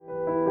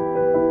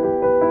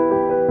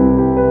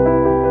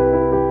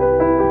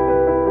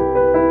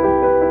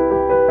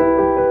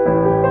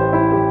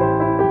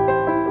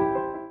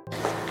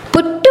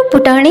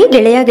ಪುಟಾಣಿ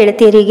ಗೆಳೆಯ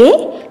ಗೆಳತಿಯರಿಗೆ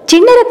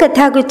ಚಿಣ್ಣರ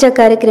ಕಥಾಗುಚ್ಛ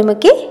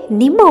ಕಾರ್ಯಕ್ರಮಕ್ಕೆ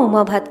ನಿಮ್ಮ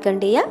ಉಮಾ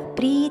ಭಾತ್ಕಂಡೆಯ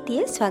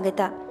ಪ್ರೀತಿಯ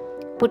ಸ್ವಾಗತ.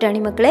 ಪುಟಾಣಿ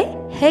ಮಕ್ಕಳೇ,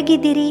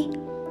 ಹೇಗಿದ್ದೀರಿ?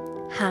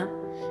 ಹಾಂ,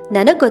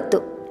 ನನಗೆ ಗೊತ್ತು,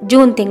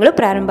 ಜೂನ್ ತಿಂಗಳು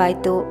ಪ್ರಾರಂಭ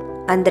ಆಯಿತು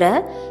ಅಂದ್ರೆ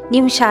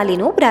ನಿಮ್ಮ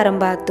ಶಾಲೆನೂ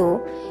ಪ್ರಾರಂಭ ಆಯ್ತು.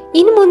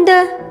 ಇನ್ನು ಮುಂದೆ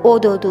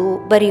ಓದೋದು,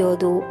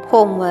 ಬರೆಯೋದು,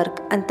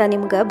 ಹೋಮ್ವರ್ಕ್ ಅಂತ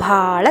ನಿಮ್ಗೆ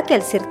ಭಾಳ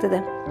ಕೆಲಸ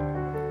ಇರ್ತದೆ.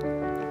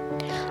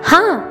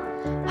 ಹಾಂ,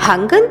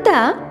 ಹಂಗಂತ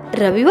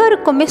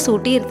ರವಿವಾರಕ್ಕೊಮ್ಮೆ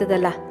ಸೂಟಿ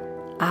ಇರ್ತದಲ್ಲ,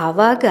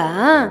 ಆವಾಗ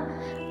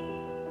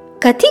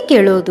ಕಥೆ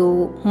ಕೇಳೋದು,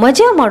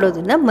 ಮಜಾ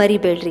ಮಾಡೋದನ್ನ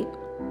ಮರಿಬೇಡ್ರಿ.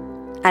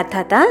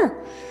 ಅರ್ಥಾತಾ?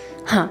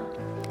 ಹಾಂ,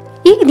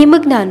 ಈಗ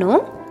ನಿಮಗೆ ನಾನು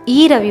ಈ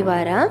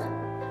ರವಿವಾರ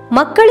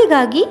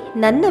ಮಕ್ಕಳಿಗಾಗಿ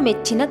ನನ್ನ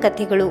ಮೆಚ್ಚಿನ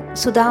ಕಥೆಗಳು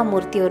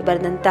ಸುಧಾಮೂರ್ತಿಯವರು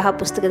ಬರೆದಂತಹ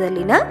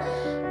ಪುಸ್ತಕದಲ್ಲಿನ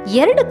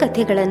 2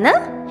 ಕಥೆಗಳನ್ನು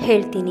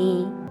ಹೇಳ್ತೀನಿ.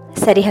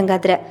 ಸರಿ,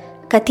 ಹಾಗಾದ್ರೆ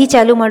ಕಥೆ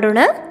ಚಾಲು ಮಾಡೋಣ.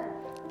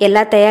 ಎಲ್ಲ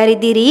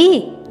ತಯಾರಿದ್ದೀರಿ?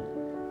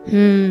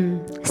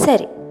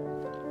 ಸರಿ.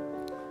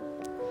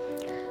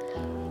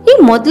 ಈ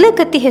ಮೊದಲ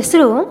ಕಥೆ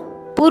ಹೆಸರು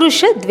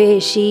ಪುರುಷ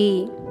ದ್ವೇಷಿ.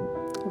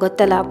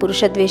 ಗೊತ್ತಲ್ಲ,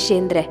 ಪುರುಷ ದ್ವೇಷಿ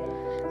ಅಂದರೆ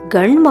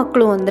ಗಂಡು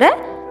ಮಕ್ಕಳು ಅಂದರೆ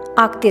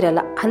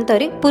ಆಗ್ತಿರಲ್ಲ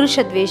ಅಂಥವ್ರಿಗೆ ಪುರುಷ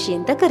ದ್ವೇಷಿ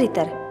ಅಂತ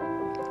ಕರೀತಾರೆ.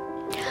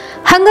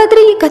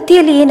 ಹಾಗಾದ್ರೆ ಈ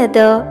ಕಥೆಯಲ್ಲಿ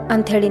ಏನದ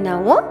ಅಂತ ಹೇಳಿ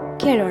ನಾವು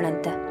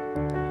ಕೇಳೋಣಂತ.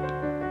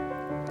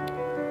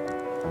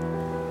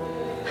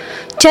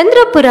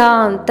 ಚಂದ್ರಪುರ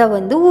ಅಂತ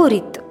ಒಂದು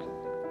ಊರಿತ್ತು.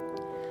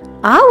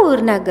 ಆ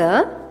ಊರಿನಾಗ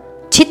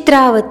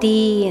ಚಿತ್ರಾವತಿ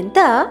ಅಂತ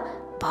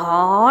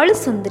ಭಾಳ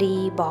ಸುಂದರಿ,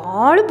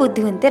 ಭಾಳ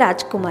ಬುದ್ಧಿವಂತೆ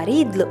ರಾಜ್ಕುಮಾರಿ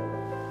ಇದ್ಲು.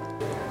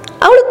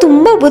 ಅವಳು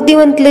ತುಂಬ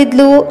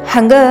ಬುದ್ಧಿವಂತಲಿದ್ಲು,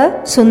 ಹಂಗ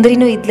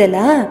ಸುಂದರಿನೂ ಇದ್ಲಲ್ಲ.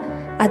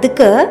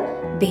 ಅದಕ್ಕೆ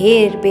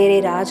ಬೇರೆ ಬೇರೆ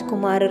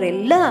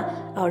ರಾಜ್ಕುಮಾರರೆಲ್ಲ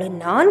ಅವಳು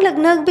ನಾನು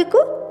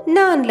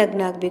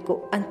ಲಗ್ನ ಆಗಬೇಕು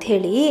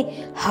ಅಂಥೇಳಿ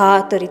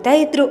ತೊರಿತಾ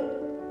ಇದ್ರು.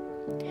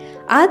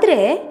 ಆದರೆ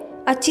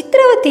ಆ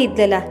ಚಿತ್ರಾವತಿ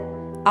ಇದ್ಲಲ್ಲ,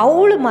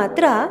 ಅವಳು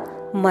ಮಾತ್ರ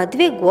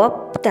ಮದುವೆಗೆ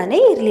ಒಪ್ತಾನೆ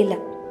ಇರಲಿಲ್ಲ.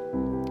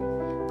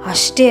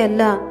 ಅಷ್ಟೇ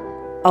ಅಲ್ಲ,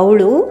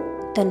 ಅವಳು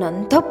ತನ್ನ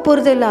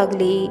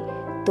ಅಂತಃಪುರದಲ್ಲಾಗಲಿ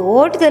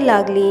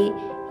ತೋಟದಲ್ಲಾಗಲಿ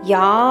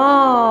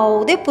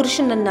ಯಾವುದೇ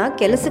ಪುರುಷನನ್ನು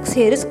ಕೆಲಸಕ್ಕೆ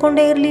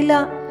ಸೇರಿಸ್ಕೊಂಡೇ ಇರಲಿಲ್ಲ.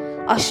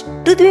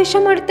 ಅಷ್ಟು ದ್ವೇಷ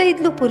ಮಾಡ್ತಾ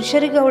ಇದ್ಲು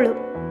ಪುರುಷರಿಗೆ.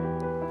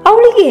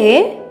 ಅವಳಿಗೆ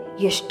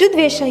ಎಷ್ಟು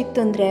ದ್ವೇಷ ಇತ್ತು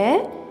ಅಂದರೆ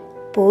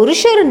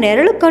ಪುರುಷರ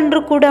ನೆರಳು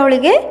ಕಂಡ್ರೂ ಕೂಡ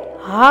ಅವಳಿಗೆ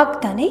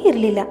ಆಗ್ತಾನೆ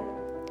ಇರಲಿಲ್ಲ.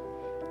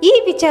 ಈ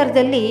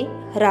ವಿಚಾರದಲ್ಲಿ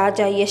ರಾಜ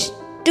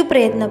ಎಷ್ಟು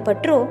ಪ್ರಯತ್ನ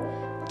ಪಟ್ಟರೂ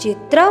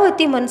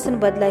ಚಿತ್ರಾವತಿ ಮನಸ್ಸನ್ನು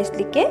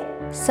ಬದಲಾಯಿಸಲಿಕ್ಕೆ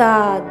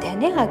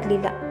ಸಾಧ್ಯನೇ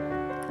ಆಗಲಿಲ್ಲ.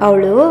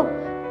 ಅವಳು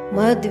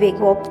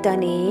ಮದುವೆಗೆ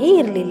ಒಪ್ತಾನೇ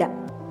ಇರಲಿಲ್ಲ.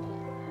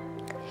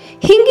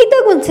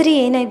 ಹಿಂಗಿದ್ದಾಗ ಒಂದ್ಸರಿ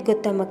ಏನಾಯ್ತು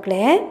ಗೊತ್ತಾ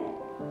ಮಕ್ಕಳೇ?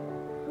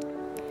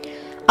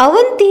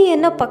 ಅವಂತಿ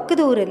ಅನ್ನೋ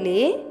ಪಕ್ಕದ ಊರಲ್ಲಿ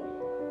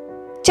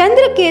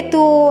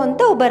ಚಂದ್ರಕೇತು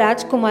ಅಂತ ಒಬ್ಬ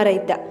ರಾಜ್ಕುಮಾರ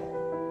ಇದ್ದ.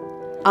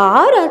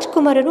 ಆ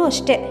ರಾಜ್ಕುಮಾರನು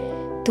ಅಷ್ಟೇ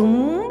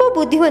ತುಂಬ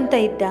ಬುದ್ಧಿವಂತ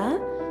ಇದ್ದ,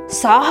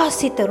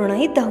 ಸಾಹಸಿ ತರುಣ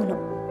ಇದ್ದ ಅವನು.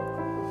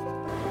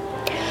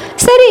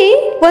 ಸರಿ,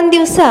 ಒಂದು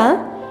ದಿವಸ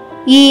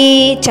ಈ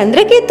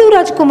ಚಂದ್ರಕೇತು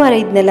ರಾಜ್ಕುಮಾರ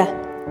ಇದ್ನಲ್ಲ,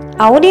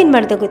 ಅವನೇನು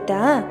ಮಾಡ್ದ ಗೊತ್ತಾ?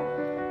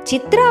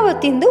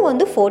 ಚಿತ್ರಾವತಿಂದು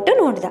ಒಂದು ಫೋಟೋ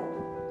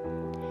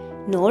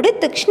ನೋಡಿದ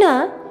ತಕ್ಷಣ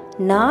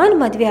ನಾನು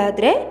ಮದುವೆ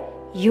ಆದರೆ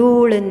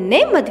ಇವಳನ್ನೇ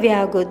ಮದುವೆ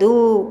ಆಗೋದು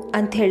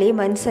ಅಂಥೇಳಿ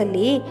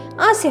ಮನಸ್ಸಲ್ಲಿ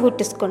ಆಸೆ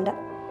ಹುಟ್ಟಿಸ್ಕೊಂಡ.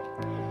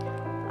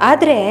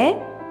 ಆದರೆ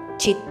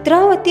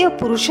ಚಿತ್ರಾವತಿಯ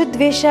ಪುರುಷ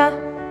ದ್ವೇಷ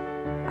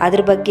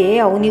ಅದ್ರ ಬಗ್ಗೆ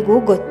ಅವನಿಗೂ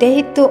ಗೊತ್ತೇ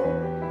ಇತ್ತು.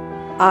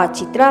 ಆ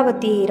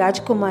ಚಿತ್ರಾವತಿ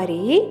ರಾಜ್ಕುಮಾರಿ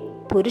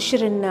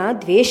ಪುರುಷರನ್ನ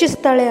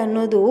ದ್ವೇಷಿಸ್ತಾಳೆ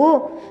ಅನ್ನೋದು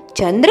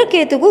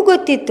ಚಂದ್ರಕೇತುಗೂ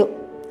ಗೊತ್ತಿತ್ತು.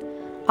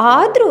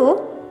 ಆದರೂ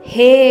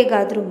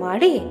ಹೇಗಾದರೂ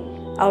ಮಾಡಿ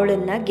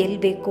ಅವಳನ್ನು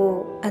ಗೆಲ್ಲಬೇಕು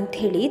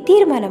ಅಂಥೇಳಿ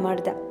ತೀರ್ಮಾನ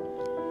ಮಾಡ್ದ.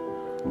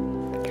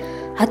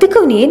 ಅದಕ್ಕೆ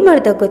ಅವನು ಏನು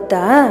ಮಾಡ್ದ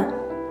ಗೊತ್ತಾ?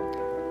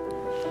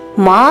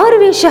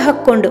 ಮಾರುವೇಷ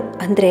ಹಾಕ್ಕೊಂಡು,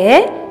 ಅಂದರೆ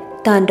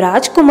ತಾನು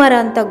ರಾಜ್ಕುಮಾರ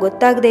ಅಂತ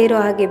ಗೊತ್ತಾಗದೇ ಇರೋ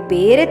ಹಾಗೆ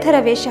ಬೇರೆ ಥರ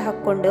ವೇಷ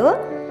ಹಾಕ್ಕೊಂಡು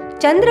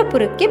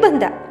ಚಂದ್ರಪುರಕ್ಕೆ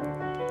ಬಂದ.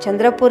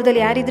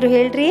 ಚಂದ್ರಪುರದಲ್ಲಿ ಯಾರಿದ್ರು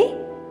ಹೇಳ್ರಿ?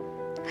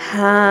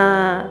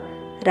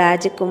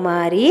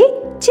 ರಾಜಕುಮಾರಿ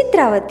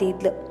ಚಿತ್ರಾವತಿ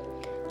ಇದ್ಲು.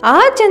 ಆ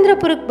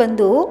ಚಂದ್ರಪುರಕ್ಕೆ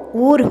ಬಂದು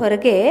ಊರ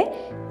ಹೊರಗೆ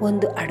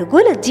ಒಂದು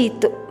ಅಡಗೋಲ್ ಅಜ್ಜಿ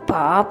ಇತ್ತು.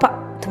 ಪಾಪ,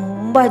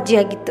 ತುಂಬ ಅಜ್ಜಿ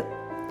ಆಗಿತ್ತು.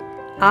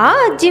 ಆ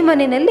ಅಜ್ಜಿ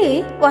ಮನೆಯಲ್ಲಿ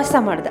ವಾಸ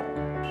ಮಾಡ್ದ.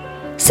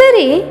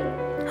 ಸರಿ,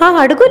 ಆ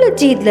ಅಡಗೋಲ್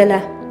ಅಜ್ಜಿ ಇದ್ಲಲ್ಲ,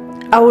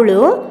 ಅವಳು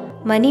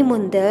ಮನೆ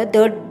ಮುಂದೆ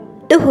ದೊಡ್ಡ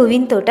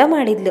ಹೂವಿನ ತೋಟ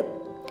ಮಾಡಿದ್ಲು.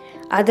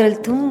 ಅದರಲ್ಲಿ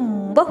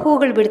ತುಂಬ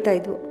ಹೂಗಳು ಬಿಡ್ತಾ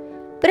ಇದ್ವು.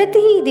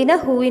 ಪ್ರತಿದಿನ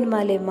ಹೂವಿನ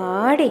ಮಾಲೆ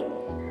ಮಾಡಿ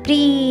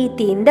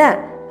ಪ್ರೀತಿಯಿಂದ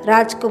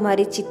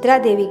ರಾಜ್ಕುಮಾರಿ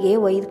ಚಿತ್ರಾದೇವಿಗೆ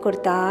ಒಯ್ದು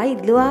ಕೊಡ್ತಾ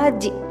ಇದ್ಲು ಆ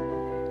ಅಜ್ಜಿ.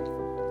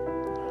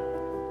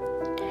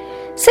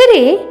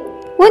 ಸರಿ,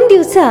 ಒಂದು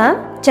ದಿವಸ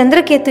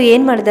ಚಂದ್ರಕೇತು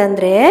ಏನು ಮಾಡ್ದ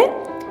ಅಂದರೆ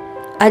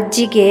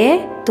ಅಜ್ಜಿಗೆ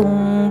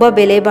ತುಂಬ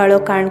ಬೆಲೆ ಬಾಳೋ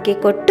ಕಾಣಿಕೆ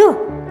ಕೊಟ್ಟು,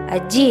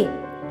 ಅಜ್ಜಿ,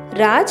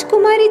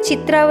 ರಾಜ್ಕುಮಾರಿ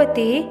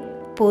ಚಿತ್ರಾವತಿ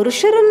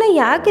ಪುರುಷರನ್ನ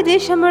ಯಾಕೆ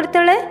ದ್ವೇಷ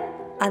ಮಾಡ್ತಾಳೆ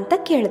ಅಂತ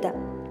ಕೇಳ್ದ.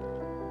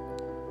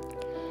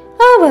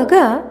 ಆವಾಗ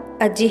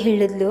ಅಜ್ಜಿ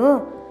ಹೇಳಿದ್ಲು,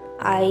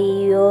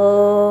 ಅಯ್ಯೋ,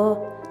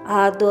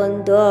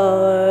 ಅದೊಂದು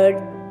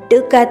ದೊಡ್ಡ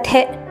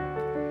ಕಥೆ.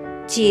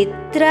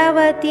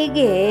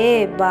 ಚಿತ್ರಾವತಿಗೆ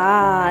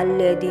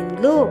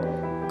ಬಾಲ್ಯದಿಂದಲೂ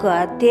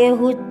ಕತೆ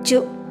ಹುಚ್ಚು.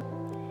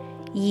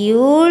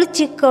 ಇವಳು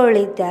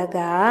ಚಿಕ್ಕವಳಿದ್ದಾಗ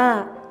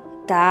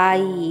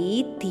ತಾಯಿ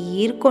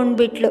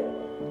ತೀರ್ಕೊಂಡ್ಬಿಟ್ಲು.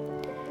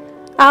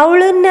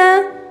 ಅವಳನ್ನ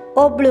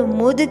ಒಬ್ಳು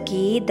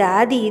ಮುದುಕಿ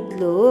ದಾದಿ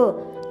ಇದ್ಲು,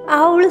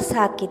 ಅವಳು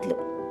ಸಾಕಿದ್ಲು.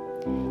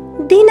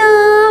 ದಿನ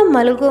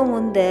ಮಲಗೋ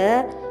ಮುಂದೆ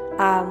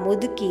ಆ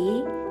ಮುದುಕಿ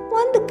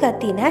ಒಂದು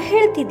ಕತಿನ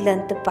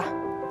ಹೇಳ್ತಿದ್ಲಂತಪ್ಪ.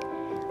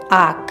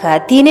 ಆ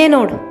ಕತಿನೇ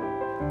ನೋಡು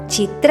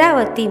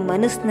ಚಿತ್ರಾವತಿ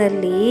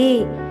ಮನಸ್ಸಿನಲ್ಲಿ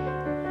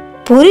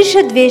ಪುರುಷ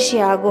ದ್ವೇಷಿ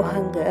ಆಗೋ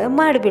ಹಂಗೆ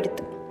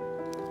ಮಾಡಿಬಿಡ್ತು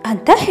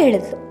ಅಂತ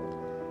ಹೇಳಿದ್ಲು.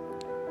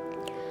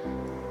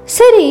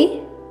 ಸರಿ,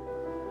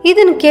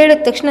 ಇದನ್ನು ಕೇಳಿದ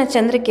ತಕ್ಷಣ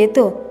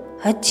ಚಂದ್ರಕೇತು,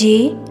 ಅಜ್ಜಿ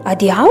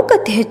ಅದ್ಯಾವ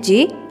ಕತೆ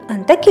ಅಜ್ಜಿ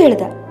ಅಂತ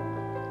ಕೇಳ್ದ.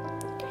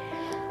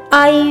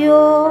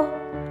 ಅಯ್ಯೋ,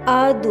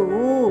 ಅದು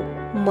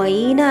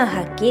ಮೈನಾ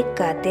ಹಕ್ಕಿ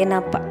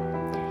ಕತೆನಪ್ಪ.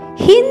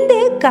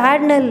 ಹಿಂದೆ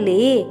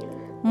ಕಾಡಿನಲ್ಲಿ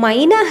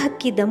ಮೈನಾ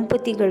ಹಕ್ಕಿ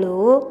ದಂಪತಿಗಳು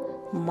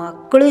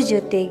ಮಕ್ಕಳ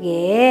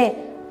ಜೊತೆಗೆ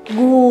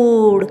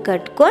ಗೂಡು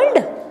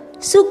ಕಟ್ಕೊಂಡು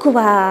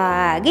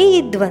ಸುಖವಾಗಿ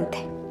ಇದ್ವಂತೆ.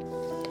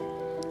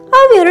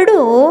 ಅವೆರಡು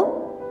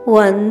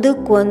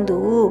ಒಂದಕ್ಕೊಂದು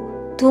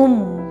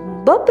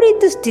ತುಂಬ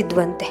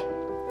ಪ್ರೀತಿಸ್ತಿದ್ವಂತೆ.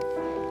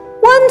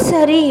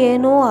 ಒಂದ್ಸರಿ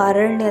ಏನೋ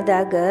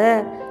ಅರಣ್ಯದಾಗ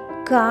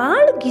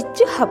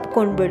ಕಾಳ್ಗಿಚ್ಚು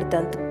ಹಬ್ಕೊಂಡು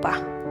ಬಿಡ್ತಂತಪ್ಪ.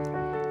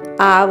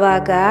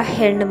 ಆವಾಗ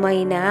ಹೆಣ್ಣು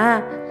ಮೈನಾ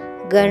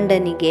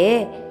ಗಂಡನಿಗೆ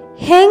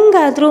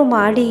ಹೆಂಗಾದರೂ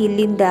ಮಾಡಿ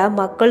ಇಲ್ಲಿಂದ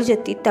ಮಕ್ಕಳ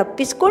ಜೊತೆ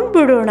ತಪ್ಪಿಸ್ಕೊಂಡು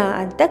ಬಿಡೋಣ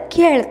ಅಂತ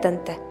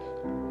ಕೇಳ್ತಂತೆ.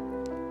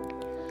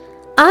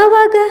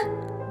 ಆವಾಗ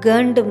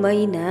ಗಂಡು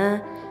ಮೈನಾ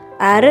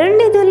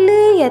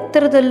ಅರಣ್ಯದಲ್ಲೇ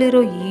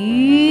ಎತ್ತರದಲ್ಲಿರೋ ಈ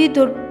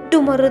ದೊಡ್ಡ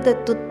ಮರದ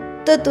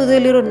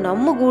ತುತ್ತದಲ್ಲಿರೋ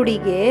ನಮ್ಮ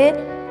ಗೂಡಿಗೆ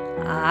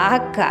ಆ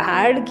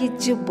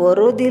ಕಾಡ್ಗಿಚ್ಚು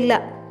ಬರೋದಿಲ್ಲ,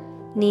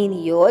 ನೀನು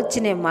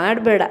ಯೋಚನೆ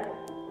ಮಾಡಬೇಡ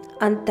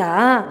ಅಂತ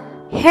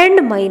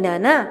ಹೆಣ್ಣು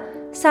ಮೈನಾನ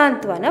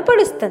ಸಾಂತ್ವನ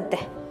ಪಡಿಸ್ತಂತೆ.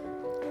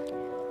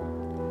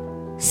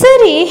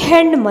 ಸರಿ,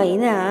 ಹೆಣ್ಣು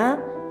ಮೈನಾ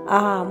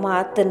ಆ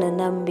ಮಾತನ್ನು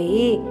ನಂಬಿ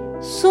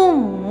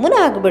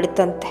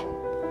ಸುಮ್ಮನಾಗ್ಬಿಡ್ತಂತೆ.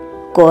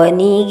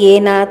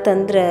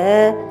 ಕೊನೆಗೇನಾತಂದ್ರೆ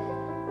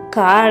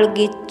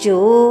ಕಾಳ್ಗಿಚ್ಚು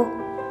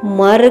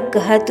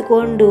ಮರಕ್ಕೆ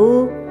ಹತ್ಕೊಂಡು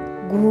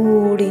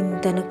ಗೂಡಿನ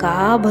ತನಕ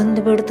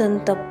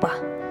ಬಂದುಬಿಡ್ತಂತಪ್ಪ.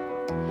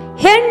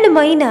 ಹೆಣ್ಣು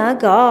ಮೈನಾ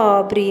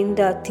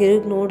ಗಾಬರಿಯಿಂದ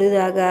ತಿರುಗಿ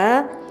ನೋಡಿದಾಗ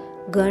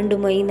ಗಂಡು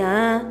ಮೈನಾ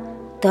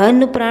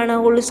ತನ್ನ ಪ್ರಾಣ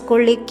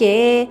ಉಳಿಸ್ಕೊಳ್ಳಿಕ್ಕೆ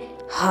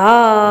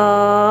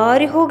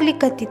ಹಾರಿ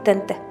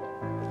ಹೋಗ್ಲಿಕ್ಕತ್ತಿತ್ತಂತೆ.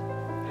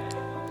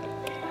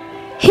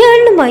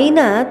 ಹೆಣ್ಣು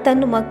ಮೈನಾ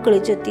ತನ್ನ ಮಕ್ಕಳ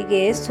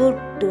ಜೊತೆಗೆ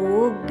ಸುಟ್ಟು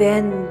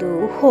ಬೆಂದು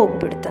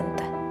ಹೋಗ್ಬಿಡ್ತಂತ,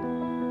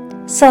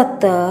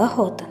 ಸತ್ತ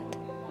ಹೋತಂತ.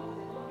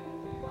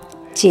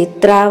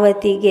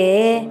 ಚಿತ್ರಾವತಿಗೆ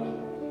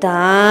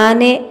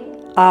ತಾನೇ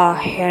ಆ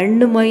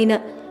ಹೆಣ್ಣು ಮೈನಾ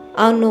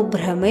ಅನ್ನೋ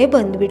ಭ್ರಮೆ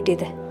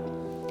ಬಂದ್ಬಿಟ್ಟಿದೆ.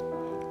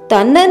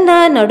 ತನ್ನನ್ನು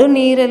ನಡು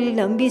ನೀರಲ್ಲಿ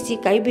ನಂಬಿಸಿ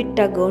ಕೈಬಿಟ್ಟ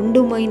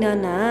ಗಂಡು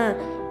ಮೈನಾನ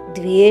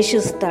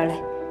ದ್ವೇಷಿಸ್ತಾಳೆ.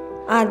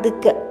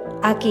 ಅದಕ್ಕೆ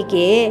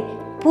ಆಕೆಗೆ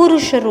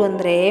ಪುರುಷರು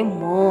ಅಂದರೆ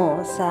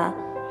ಮೋಸ,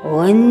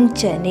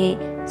 ವಂಚನೆ,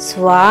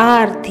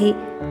 ಸ್ವಾರ್ಥಿ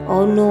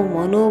ಅನ್ನೋ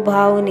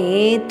ಮನೋಭಾವನೆ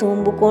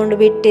ತುಂಬಿಕೊಂಡು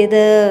ಬಿಟ್ಟಿದ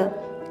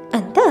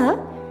ಅಂತ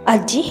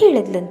ಅಜ್ಜಿ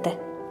ಹೇಳಿದ್ಲಂತೆ.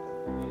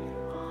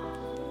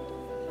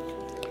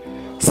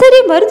 ಸರಿ,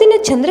 ಮರುದಿನ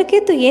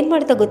ಚಂದ್ರಕೇತು ಏನು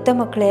ಮಾಡ್ತಾ ಗೊತ್ತಾ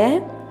ಮಕ್ಕಳೇ?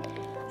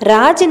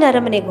 ರಾಜನ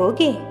ಅರಮನೆಗೆ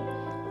ಹೋಗಿ,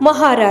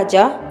 ಮಹಾರಾಜ,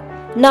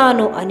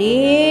 ನಾನು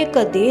ಅನೇಕ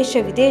ದೇಶ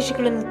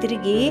ವಿದೇಶಗಳನ್ನು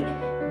ತಿರುಗಿ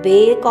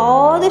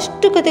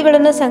ಬೇಕಾದಷ್ಟು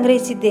ಕಥೆಗಳನ್ನು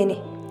ಸಂಗ್ರಹಿಸಿದ್ದೇನೆ.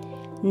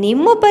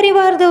 ನಿಮ್ಮ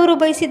ಪರಿವಾರದವರು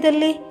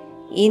ಬಯಸಿದಲ್ಲಿ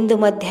ಇಂದು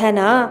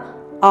ಮಧ್ಯಾಹ್ನ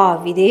ಆ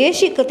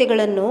ವಿದೇಶಿ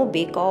ಕಥೆಗಳನ್ನು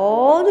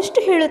ಬೇಕಾದಷ್ಟು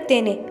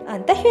ಹೇಳುತ್ತೇನೆ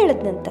ಅಂತ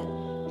ಹೇಳಿದ್ನಂತ.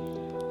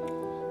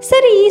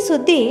 ಸರಿ, ಈ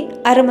ಸುದ್ದಿ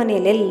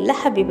ಅರಮನೆಯಲ್ಲೆಲ್ಲ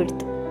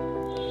ಹಬ್ಬಿಬಿಡ್ತು.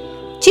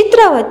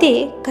 ಚಿತ್ರಾವತಿ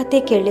ಕತೆ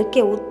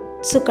ಕೇಳಲಿಕ್ಕೆ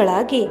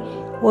ಉತ್ಸುಕಳಾಗಿ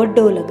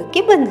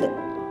ಒಡ್ಡೋಲಗಕ್ಕೆ ಬಂದ್ಲು.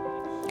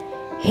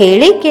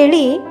 ಹೇಳಿ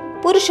ಕೇಳಿ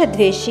ಪುರುಷ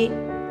ದ್ವೇಷಿ,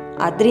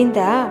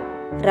 ಅದರಿಂದ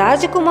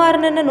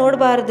ರಾಜಕುಮಾರನನ್ನು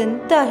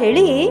ನೋಡಬಾರದಂತ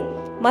ಹೇಳಿ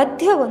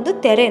ಮಧ್ಯ ಒಂದು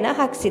ತೆರೆನ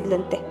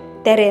ಹಾಕ್ಸಿದ್ಲಂತೆ.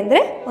 ತೆರೆ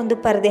ಅಂದರೆ ಒಂದು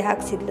ಪರದೆ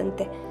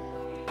ಹಾಕ್ಸಿದ್ಲಂತೆ.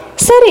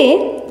 ಸರಿ,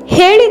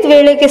 ಹೇಳಿದ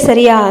ವೇಳೆಗೆ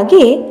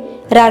ಸರಿಯಾಗಿ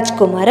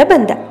ರಾಜ್ಕುಮಾರ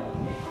ಬಂದ.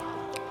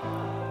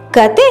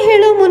 ಕತೆ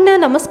ಹೇಳೋ ಮುನ್ನ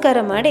ನಮಸ್ಕಾರ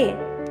ಮಾಡಿ,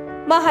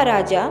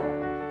 ಮಹಾರಾಜ,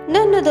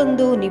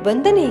 ನನ್ನದೊಂದು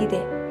ನಿಬಂಧನೆ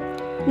ಇದೆ.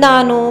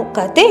 ನಾನು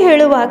ಕತೆ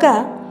ಹೇಳುವಾಗ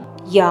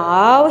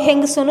ಯಾವ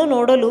ಹೆಂಗಸನ್ನು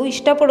ನೋಡಲು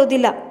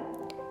ಇಷ್ಟಪಡೋದಿಲ್ಲ.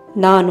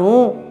 ನಾನು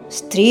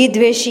ಸ್ತ್ರೀ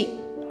ದ್ವೇಷಿ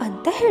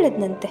ಅಂತ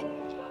ಹೇಳಿದ್ನಂತೆ.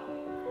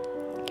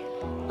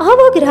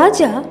 ಆವಾಗ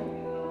ರಾಜ,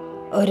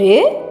 ಅರೇ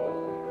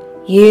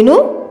ಏನು,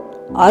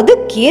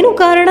 ಅದಕ್ಕೇನು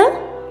ಕಾರಣ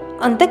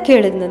ಅಂತ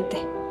ಕೇಳಿದ್ನಂತೆ.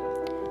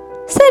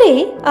 ಸರಿ,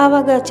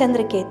 ಆವಾಗ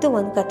ಚಂದ್ರಕೇತು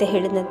ಒಂದು ಕತೆ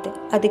ಹೇಳಿದ್ನಂತೆ.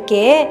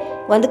 ಅದಕ್ಕೆ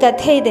ಒಂದು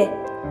ಕಥೆ ಇದೆ.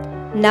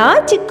 ನಾ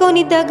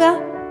ಚಿಕ್ಕವನಿದ್ದಾಗ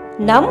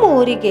ನಮ್ಮ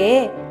ಊರಿಗೆ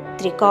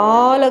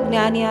ತ್ರಿಕಾಲ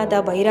ಜ್ಞಾನಿಯಾದ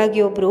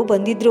ಬೈರಾಗಿಯೊಬ್ಬರು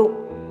ಬಂದಿದ್ರು.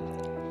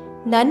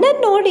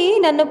 ನನ್ನನ್ನು ನೋಡಿ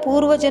ನನ್ನ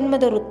ಪೂರ್ವ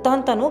ಜನ್ಮದ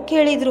ವೃತ್ತಾಂತನೂ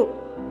ಕೇಳಿದ್ರು.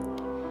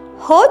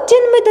 ಹೋದ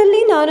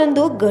ಜನ್ಮದಲ್ಲಿ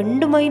ನಾನೊಂದು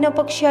ಗಂಡು ಮೈನ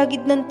ಪಕ್ಷಿ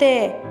ಆಗಿದ್ನಂತೆ.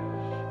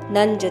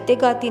 ನನ್ನ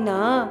ಜೊತೆಗಾತಿನ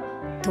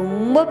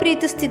ತುಂಬ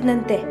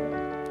ಪ್ರೀತಿಸ್ತಿದ್ನಂತೆ.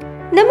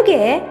 ನಮಗೆ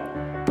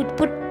ಪುಟ್ಟ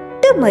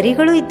ಪುಟ್ಟ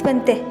ಮರಿಗಳು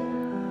ಇದ್ವಂತೆ.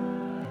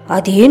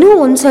 ಅದೇನೋ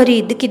ಒಂದ್ಸಾರಿ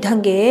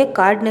ಇದ್ದಕ್ಕಿದ್ದಂಗೆ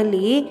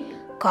ಕಾಡಿನಲ್ಲಿ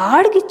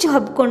ಕಾಡ್ಗಿಚ್ಚು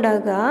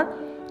ಹಬ್ಕೊಂಡಾಗ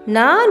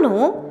ನಾನು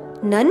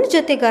ನನ್ನ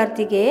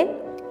ಜೊತೆಗಾರ್ತಿಗೆ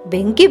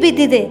ಬೆಂಕಿ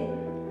ಬಿದ್ದಿದೆ,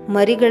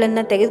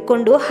 ಮರಿಗಳನ್ನು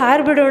ತೆಗೆದುಕೊಂಡು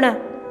ಹಾರ್ಬಿಡೋಣ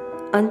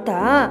ಅಂತ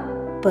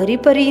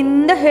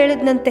ಪರಿಪರಿಯಿಂದ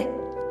ಹೇಳಿದ್ನಂತೆ.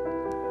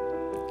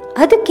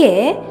 ಅದಕ್ಕೆ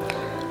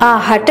ಆ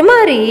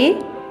ಹಠಮಾರಿ,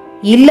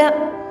 ಇಲ್ಲ,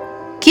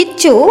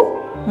 ಕಿಚ್ಚು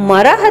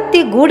ಮರ ಹತ್ತಿ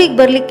ಗೂಡಿಗೆ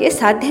ಬರಲಿಕ್ಕೆ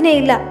ಸಾಧ್ಯನೇ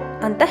ಇಲ್ಲ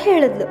ಅಂತ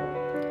ಹೇಳಿದ್ಲು.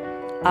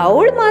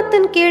 ಅವಳ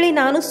ಮಾತನ್ನು ಕೇಳಿ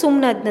ನಾನು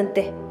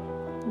ಸುಮ್ಮನಾದ್ನಂತೆ.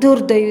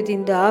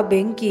 ದುರ್ದೈವದಿಂದ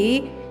ಬೆಂಕಿ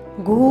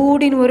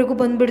ಗೂಡಿನವರೆಗೂ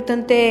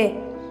ಬಂದ್ಬಿಡ್ತಂತೆ.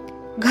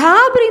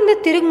 ಗಾಬರಿಯಿಂದ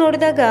ತಿರುಗಿ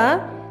ನೋಡಿದಾಗ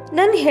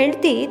ನನ್ನ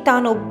ಹೆಂಡತಿ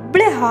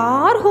ತಾನೊಬ್ಬಳೇ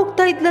ಹಾರು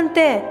ಹೋಗ್ತಾ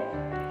ಇದ್ಲಂತೆ.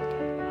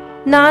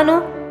 ನಾನು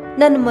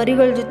ನನ್ನ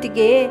ಮರಿಗಳ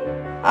ಜೊತೆಗೆ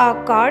ಆ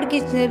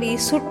ಕಾಡ್ಗಿಚ್ನಲ್ಲಿ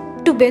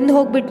ಸುಟ್ಟು ಬೆಂದು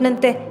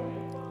ಹೋಗ್ಬಿಟ್ನಂತೆ.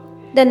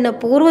 ನನ್ನ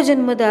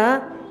ಪೂರ್ವಜನ್ಮದ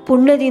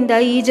ಪುಣ್ಯದಿಂದ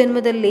ಈ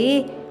ಜನ್ಮದಲ್ಲಿ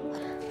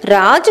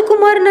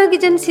ರಾಜಕುಮಾರನಾಗಿ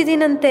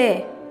ಜನಿಸಿದ್ದೀನಂತೆ.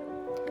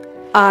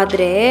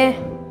 ಆದರೆ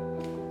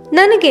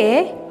ನನಗೆ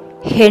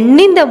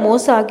ಹೆಣ್ಣಿಂದ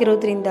ಮೋಸ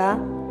ಆಗಿರೋದ್ರಿಂದ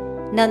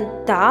ನನ್ನ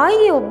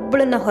ತಾಯಿ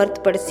ಒಬ್ಬಳನ್ನು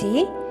ಹೊರತುಪಡಿಸಿ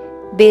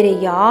ಬೇರೆ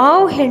ಯಾವ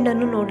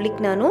ಹೆಣ್ಣನ್ನು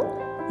ನೋಡ್ಲಿಕ್ಕೆ ನಾನು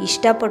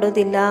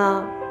ಇಷ್ಟಪಡೋದಿಲ್ಲ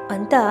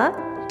ಅಂತ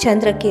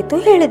ಚಂದ್ರಕೇತು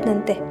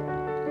ಹೇಳಿದ್ನಂತೆ.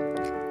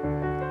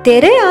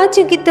 ತೆರೆ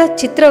ಆಚೆಗಿದ್ದ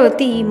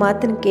ಚಿತ್ರವತಿ ಈ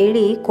ಮಾತನ್ನು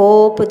ಕೇಳಿ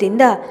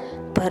ಕೋಪದಿಂದ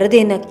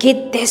ಪರದೆನ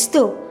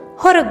ಕಿತ್ತೆಸ್ದು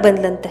ಹೊರಗೆ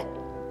ಬಂದ್ಲಂತೆ.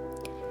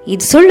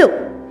 ಇದು ಸುಳ್ಳು,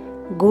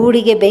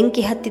 ಗೂಡಿಗೆ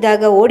ಬೆಂಕಿ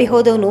ಹತ್ತಿದಾಗ ಓಡಿ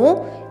ಹೋದವನು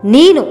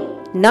ನೀನು,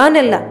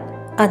 ನಾನಲ್ಲ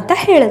ಅಂತ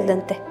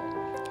ಹೇಳಿದ್ಲಂತೆ.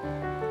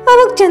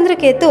 ಅವಾಗ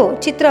ಚಂದ್ರಕೇತು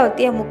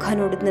ಚಿತ್ರಾವತಿಯ ಮುಖ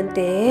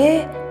ನೋಡಿದ್ನಂತೆ.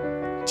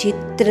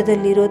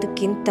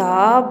 ಚಿತ್ರದಲ್ಲಿರೋದಕ್ಕಿಂತ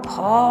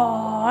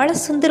ಬಹಳ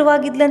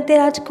ಸುಂದರವಾಗಿದ್ಲಂತೆ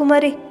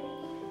ರಾಜಕುಮಾರಿ.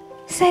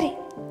 ಸರಿ,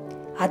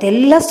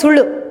 ಅದೆಲ್ಲ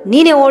ಸುಳ್ಳು,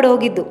 ನೀನೇ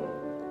ಓಡೋಗಿದ್ದು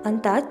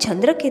ಅಂತ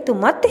ಚಂದ್ರಕೇತು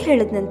ಮತ್ತೆ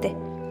ಹೇಳಿದ್ನಂತೆ.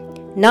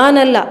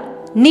 ನಾನಲ್ಲ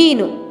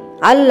ನೀನು,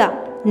 ಅಲ್ಲ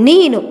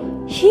ನೀನು,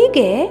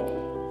 ಹೀಗೆ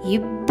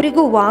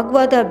ಇಬ್ಬರಿಗೂ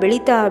ವಾಗ್ವಾದ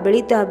ಬೆಳೀತಾ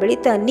ಬೆಳೀತಾ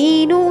ಬೆಳೀತಾ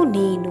ನೀನು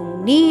ನೀನು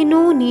ನೀನು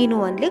ನೀನು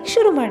ಅನ್ಲಿಕ್ಕೆ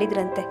ಶುರು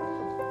ಮಾಡಿದ್ರಂತೆ.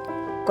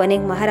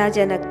 ಕೊನೆಗೆ ಮಹಾರಾಜ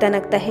ನಗ್ತಾ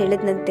ನಗ್ತಾ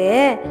ಹೇಳಿದ್ನಂತೆ,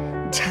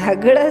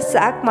 ಜಗಳ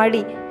ಸಾಕು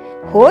ಮಾಡಿ,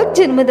 ಹೋದ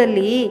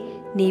ಜನ್ಮದಲ್ಲಿ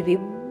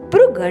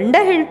ನೀವಿಬ್ಬರು ಗಂಡ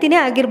ಹೆಂಡ್ತಿನೇ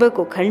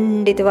ಆಗಿರ್ಬೇಕು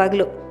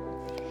ಖಂಡಿತವಾಗ್ಲು.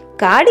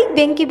 ಕಾಡಿಗೆ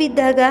ಬೆಂಕಿ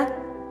ಬಿದ್ದಾಗ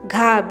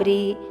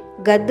ಗಾಬರಿ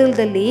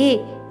ಗದ್ದಲದಲ್ಲಿ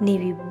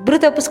ನೀವಿಬ್ಬರು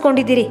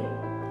ತಪ್ಪಿಸ್ಕೊಂಡಿದ್ದೀರಿ.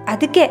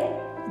 ಅದಕ್ಕೆ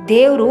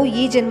ದೇವರು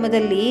ಈ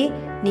ಜನ್ಮದಲ್ಲಿ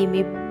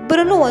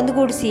ನೀವಿಬ್ಬರನ್ನು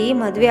ಒಂದುಗೂಡಿಸಿ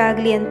ಮದುವೆ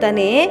ಆಗಲಿ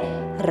ಅಂತಾನೆ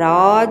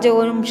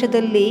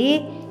ರಾಜವಂಶದಲ್ಲಿ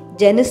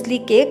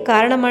ಜನಿಸ್ಲಿಕ್ಕೆ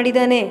ಕಾರಣ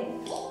ಮಾಡಿದ್ದಾನೆ.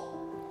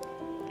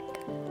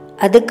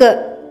 ಅದಕ್ಕೆ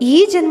ಈ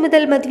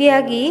ಜನ್ಮದಲ್ಲಿ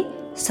ಮದುವೆಯಾಗಿ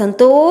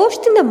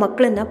ಸಂತೋಷದಿಂದ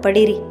ಮಕ್ಕಳನ್ನ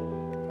ಪಡೀರಿ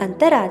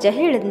ಅಂತ ರಾಜ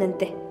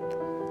ಹೇಳಿದ್ನಂತೆ.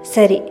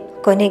 ಸರಿ,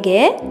 ಕೊನೆಗೆ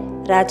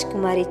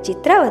ರಾಜಕುಮಾರಿ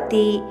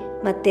ಚಿತ್ರಾವತಿ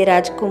ಮತ್ತು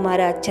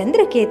ರಾಜಕುಮಾರ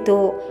ಚಂದ್ರಕೇತು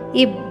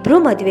ಇಬ್ಬರು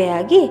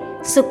ಮದುವೆಯಾಗಿ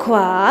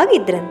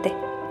ಸುಖವಾಗಿದ್ರಂತೆ.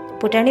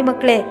 ಪುಟಾಣಿ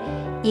ಮಕ್ಕಳೇ,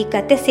 ಈ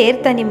ಕತೆ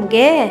ಸೇರ್ತಾ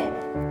ನಿಮಗೆ?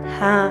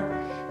 ಹಾಂ,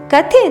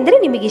 ಕಥೆ ಅಂದರೆ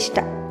ನಿಮಗಿಷ್ಟ,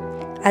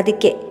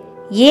 ಅದಕ್ಕೆ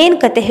ಏನು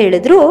ಕತೆ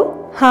ಹೇಳಿದ್ರು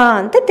ಹಾಂ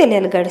ಅಂತ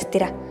ತಲೆಯಲ್ಲಿ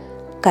ಗಾಡಿಸ್ತೀರ.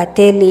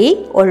 ಕಥೆಯಲ್ಲಿ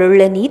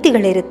ಒಳ್ಳೊಳ್ಳೆ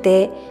ನೀತಿಗಳಿರುತ್ತೆ,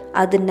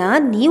 ಅದನ್ನು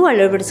ನೀವು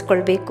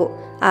ಅಳವಡಿಸ್ಕೊಳ್ಬೇಕು.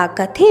 ಆ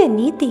ಕಥೆಯ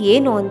ನೀತಿ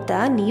ಏನು ಅಂತ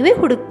ನೀವೇ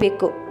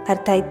ಹುಡುಕಬೇಕು.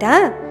 ಅರ್ಥ ಆಯ್ತಾ?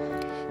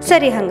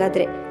 ಸರಿ,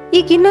 ಹಾಗಾದರೆ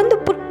ಈಗ ಇನ್ನೊಂದು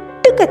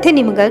ಪುಟ್ಟ ಕಥೆ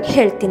ನಿಮಗಾಗಿ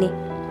ಹೇಳ್ತೀನಿ.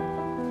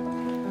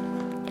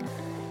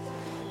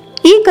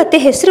 ಈ ಕಥೆ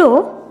ಹೆಸರು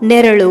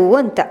ನೆರಳು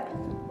ಅಂತ.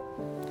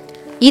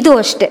 ಇದು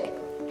ಅಷ್ಟೆ,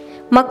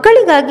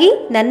 ಮಕ್ಕಳಿಗಾಗಿ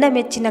ನನ್ನ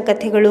ಮೆಚ್ಚಿನ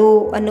ಕಥೆಗಳು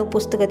ಅನ್ನೋ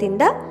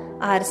ಪುಸ್ತಕದಿಂದ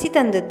ಆರಿಸಿ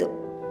ತಂದದ್ದು.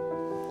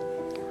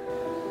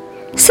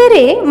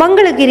 ಸರಿ,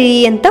 ಮಂಗಳಗಿರಿ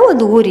ಅಂತ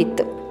ಒಂದು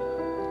ಊರಿತ್ತು.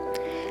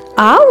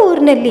 ಆ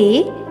ಊರಿನಲ್ಲಿ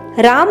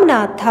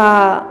ರಾಮನಾಥ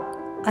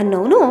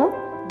ಅನ್ನೋನು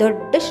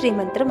ದೊಡ್ಡ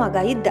ಶ್ರೀಮಂತರ ಮಗ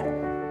ಇದ್ದ.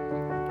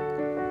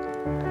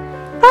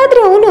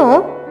 ಆದ್ರೆ ಅವನು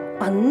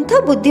ಅಂಥ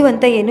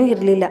ಬುದ್ಧಿವಂತ ಏನೂ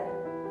ಇರಲಿಲ್ಲ.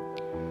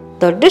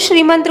 ದೊಡ್ಡ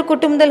ಶ್ರೀಮಂತರ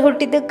ಕುಟುಂಬದಲ್ಲಿ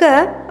ಹುಟ್ಟಿದ್ದಕ್ಕೆ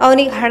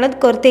ಅವನಿಗೆ ಹಣದ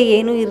ಕೊರತೆ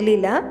ಏನೂ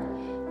ಇರಲಿಲ್ಲ,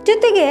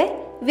 ಜೊತೆಗೆ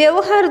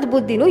ವ್ಯವಹಾರದ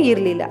ಬುದ್ಧಿನೂ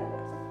ಇರಲಿಲ್ಲ.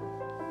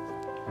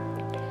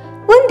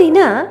 ಒಂದಿನ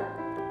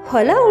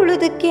ಹೊಲ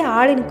ಉಳೋದಕ್ಕೆ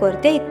ಆಳಿನ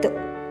ಕೊರತೆ ಇತ್ತು.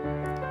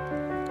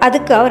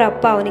 ಅದಕ್ಕೆ ಅವರ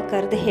ಅಪ್ಪ ಅವನಿಗೆ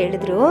ಕರೆದು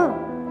ಹೇಳಿದ್ರು,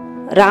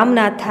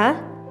 ರಾಮನಾಥ,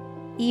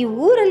 ಈ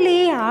ಊರಲ್ಲಿ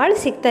ಆಳು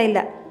ಸಿಗ್ತಾ ಇಲ್ಲ,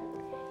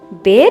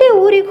 ಬೇರೆ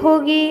ಊರಿಗೆ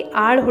ಹೋಗಿ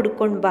ಆಳು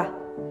ಹುಡ್ಕೊಂಡು ಬಾ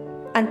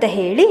ಅಂತ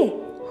ಹೇಳಿ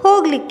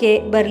ಹೋಗ್ಲಿಕ್ಕೆ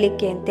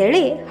ಬರಲಿಕ್ಕೆ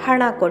ಅಂತೇಳಿ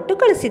ಹಣ ಕೊಟ್ಟು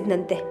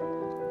ಕಳಿಸಿದ್ನಂತೆ.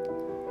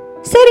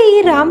 ಸರಿ,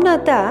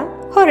 ರಾಮನಾಥ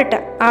ಹೊರಟ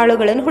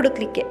ಆಳುಗಳನ್ನು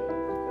ಹುಡುಕ್ಲಿಕ್ಕೆ.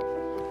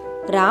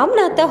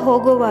 ರಾಮನಾಥ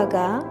ಹೋಗುವಾಗ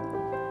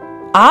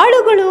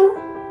ಆಳುಗಳು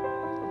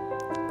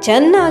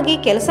ಚೆನ್ನಾಗಿ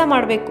ಕೆಲಸ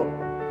ಮಾಡಬೇಕು,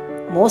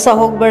 ಮೋಸ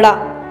ಹೋಗ್ಬೇಡ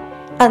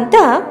ಅಂತ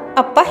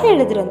ಅಪ್ಪ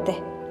ಹೇಳಿದ್ರಂತೆ.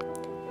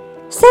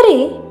 ಸರಿ,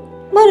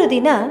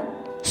 ಮರುದಿನ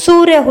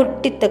ಸೂರ್ಯ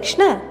ಹುಟ್ಟಿದ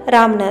ತಕ್ಷಣ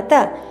ರಾಮನಾಥ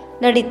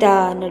ನಡಿತಾ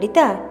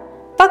ನಡಿತಾ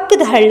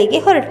ಪಕ್ಕದ ಹಳ್ಳಿಗೆ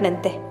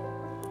ಹೊರಟನಂತೆ.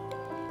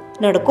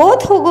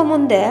 ನಡ್ಕೋತ ಹೋಗೋ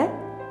ಮುಂದೆ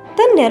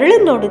ತನ್ನ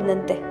ನೆರಳನ್ನು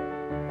ನೋಡಿದ್ನಂತೆ.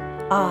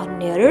 ಆ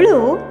ನೆರಳು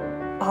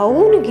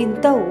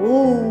ಅವನಿಗಿಂತ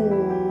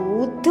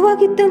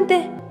ಉದ್ದವಾಗಿದ್ದಂತೆ.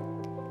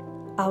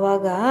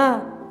 ಆವಾಗ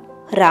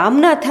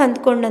ರಾಮನಾಥ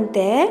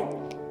ಅಂದ್ಕೊಂಡಂತೆ,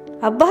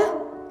 ಅಬ್ಬಾ,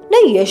 ನಾ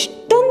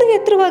ಎಷ್ಟೊಂದು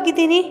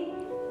ಎತ್ತರವಾಗಿದ್ದೀನಿ,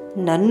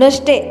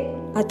 ನನ್ನಷ್ಟೇ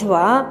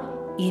ಅಥವಾ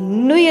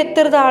ಇನ್ನೂ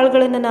ಎತ್ತರದ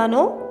ಆಳುಗಳನ್ನು ನಾನು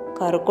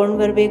ಕರ್ಕೊಂಡು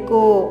ಬರಬೇಕು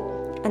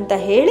ಅಂತ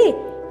ಹೇಳಿ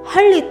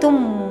ಹಳ್ಳಿ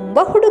ತುಂಬ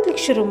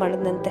ಹುಡುಕ್ಲಿಕ್ಕೆ ಶುರು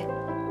ಮಾಡಿದಂತೆ.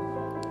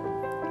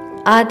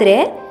 ಆದರೆ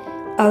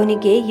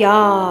ಅವನಿಗೆ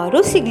ಯಾರೂ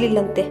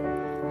ಸಿಗಲಿಲ್ಲಂತೆ.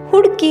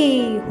 ಹುಡುಕಿ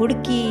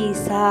ಹುಡುಕಿ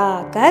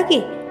ಸಾಕಾಗಿ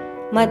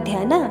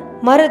ಮಧ್ಯಾಹ್ನ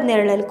ಮರದ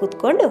ನೆರಳಲ್ಲಿ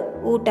ಕೂತ್ಕೊಂಡು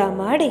ಊಟ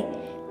ಮಾಡಿ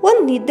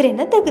ಒಂದು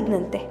ನಿದ್ರೆನ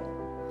ತೆಗೆದ್ನಂತೆ.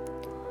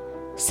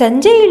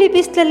 ಸಂಜೆ ಇಳಿ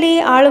ಬಿಸಿಲಲ್ಲಿ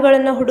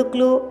ಆಳುಗಳನ್ನು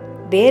ಹುಡುಕ್ಲು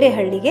ಬೇರೆ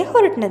ಹಳ್ಳಿಗೆ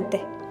ಹೊರಟನಂತೆ.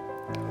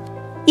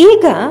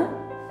 ಈಗ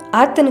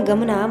ಆತನ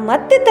ಗಮನ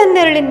ಮತ್ತೆ ತನ್ನ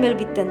ನೆರಳಿನ ಮೇಲೆ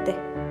ಬಿತ್ತಂತೆ.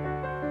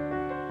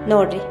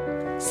 ನೋಡ್ರಿ,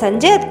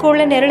 ಸಂಜೆ ಆದ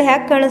ಕೂಡಲೇ ನೆರಳು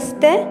ಹ್ಯಾಕೆ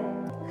ಕಾಣಿಸುತ್ತೆ?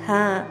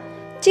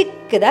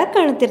 ಚಿಕ್ಕದಾಗಿ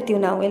ಕಾಣ್ತಿರ್ತೀವಿ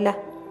ನಾವೆಲ್ಲ.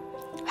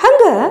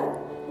 ಹಂಗ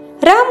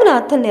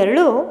ರಾಮನಾಥನ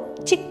ನೆರಳು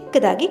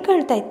ಚಿಕ್ಕದಾಗಿ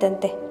ಕಾಣ್ತಾ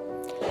ಇತ್ತಂತೆ.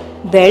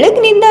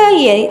 ಬೆಳಗಿನಿಂದ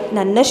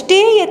ನನ್ನಷ್ಟೇ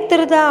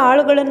ಎತ್ತರದ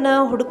ಆಳುಗಳನ್ನು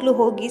ಹುಡುಕಲು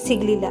ಹೋಗಿ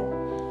ಸಿಗಲಿಲ್ಲ.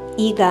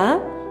 ಈಗ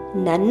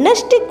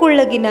ನನ್ನಷ್ಟೇ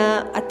ಕುಳ್ಳಗಿನ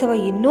ಅಥವಾ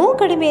ಇನ್ನೂ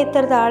ಕಡಿಮೆ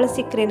ಎತ್ತರದ ಆಳು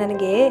ಸಿಕ್ಕರೆ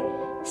ನನಗೆ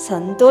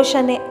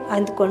ಸಂತೋಷನೇ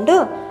ಅಂದ್ಕೊಂಡು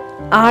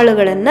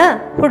ಆಳುಗಳನ್ನು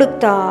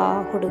ಹುಡುಕ್ತಾ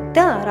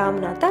ಹುಡುಕ್ತಾ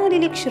ರಾಮನಾಥ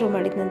ಅಲಿಲಿಕ್ಕೆ ಶುರು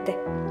ಮಾಡಿದ್ನಂತೆ.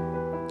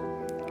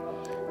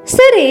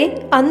 ಸರಿ,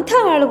 ಅಂಥ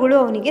ಆಳುಗಳು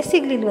ಅವನಿಗೆ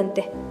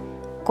ಸಿಗ್ಲಿಲ್ವಂತೆ.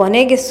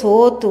 ಕೊನೆಗೆ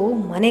ಸೋತು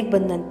ಮನೆಗೆ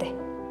ಬಂದಂತೆ.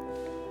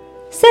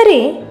 ಸರಿ,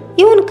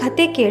 ಇವನ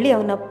ಕತೆ ಕೇಳಿ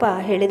ಅವನಪ್ಪ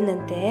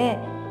ಹೇಳಿದ್ನಂತೆ,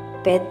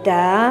 ಪೆದ್ದ,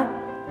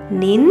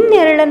 ನಿನ್ನ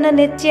ನೆರಳನ್ನು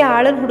ನೆಚ್ಚಿ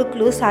ಆಳನ್ನು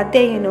ಹುಡುಕಲು ಸಾಧ್ಯ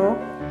ಏನು?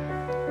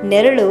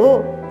 ನೆರಳು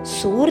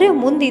ಸೂರ್ಯ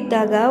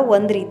ಮುಂದಿದ್ದಾಗ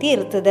ಒಂದು ರೀತಿ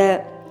ಇರ್ತದೆ,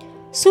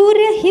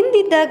 ಸೂರ್ಯ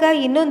ಹಿಂದಿದ್ದಾಗ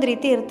ಇನ್ನೊಂದು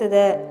ರೀತಿ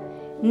ಇರ್ತದೆ.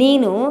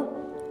 ನೀನು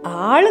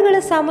ಆಳುಗಳ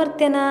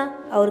ಸಾಮರ್ಥ್ಯನ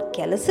ಅವ್ರ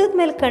ಕೆಲಸದ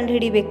ಮೇಲೆ ಕಂಡು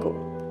ಹಿಡಿಬೇಕು.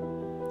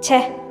 ಛೇ,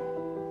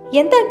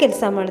 ಎಂಥ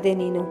ಕೆಲಸ ಮಾಡಿದೆ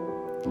ನೀನು?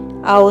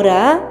 ಅವರ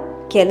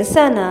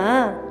ಕೆಲಸನ,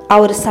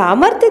 ಅವ್ರ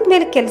ಸಾಮರ್ಥ್ಯದ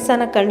ಮೇಲೆ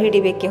ಕೆಲಸನ ಕಂಡು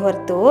ಹಿಡಿಬೇಕೆ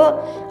ಹೊರತು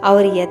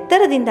ಅವ್ರ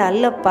ಎತ್ತರದಿಂದ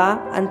ಅಲ್ಲಪ್ಪ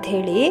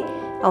ಅಂಥೇಳಿ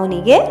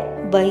ಅವನಿಗೆ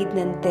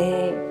ಬೈದ್ನಂತೆ.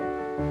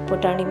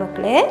 ಪುಟಾಣಿ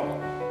ಮಕ್ಕಳೇ,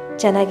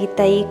 ಚೆನ್ನಾಗಿತ್ತ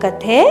ಈ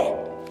ಕಥೆ?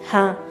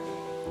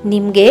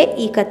 ನಿಮಗೆ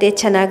ಈ ಕಥೆ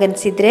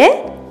ಚೆನ್ನಾಗನ್ಸಿದ್ರೆ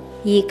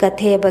ಈ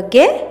ಕಥೆಯ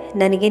ಬಗ್ಗೆ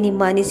ನನಗೆ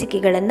ನಿಮ್ಮ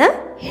ಅನಿಸಿಕೆಗಳನ್ನು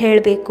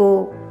ಹೇಳಬೇಕು.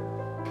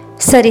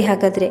 ಸರಿ,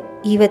 ಹಾಗಾದರೆ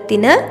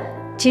ಇವತ್ತಿನ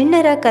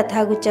ಚಿಣ್ಣರ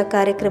ಕಥಾಗುಚ್ಛ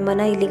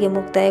ಕಾರ್ಯಕ್ರಮನ ಇಲ್ಲಿಗೆ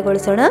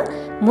ಮುಕ್ತಾಯಗೊಳಿಸೋಣ.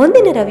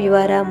 ಮುಂದಿನ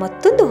ರವಿವಾರ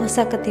ಮತ್ತೊಂದು ಹೊಸ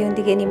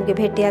ಕಥೆಯೊಂದಿಗೆ ನಿಮಗೆ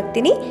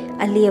ಭೇಟಿಯಾಗ್ತೀನಿ.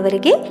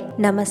 ಅಲ್ಲಿಯವರೆಗೆ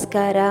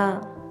ನಮಸ್ಕಾರ.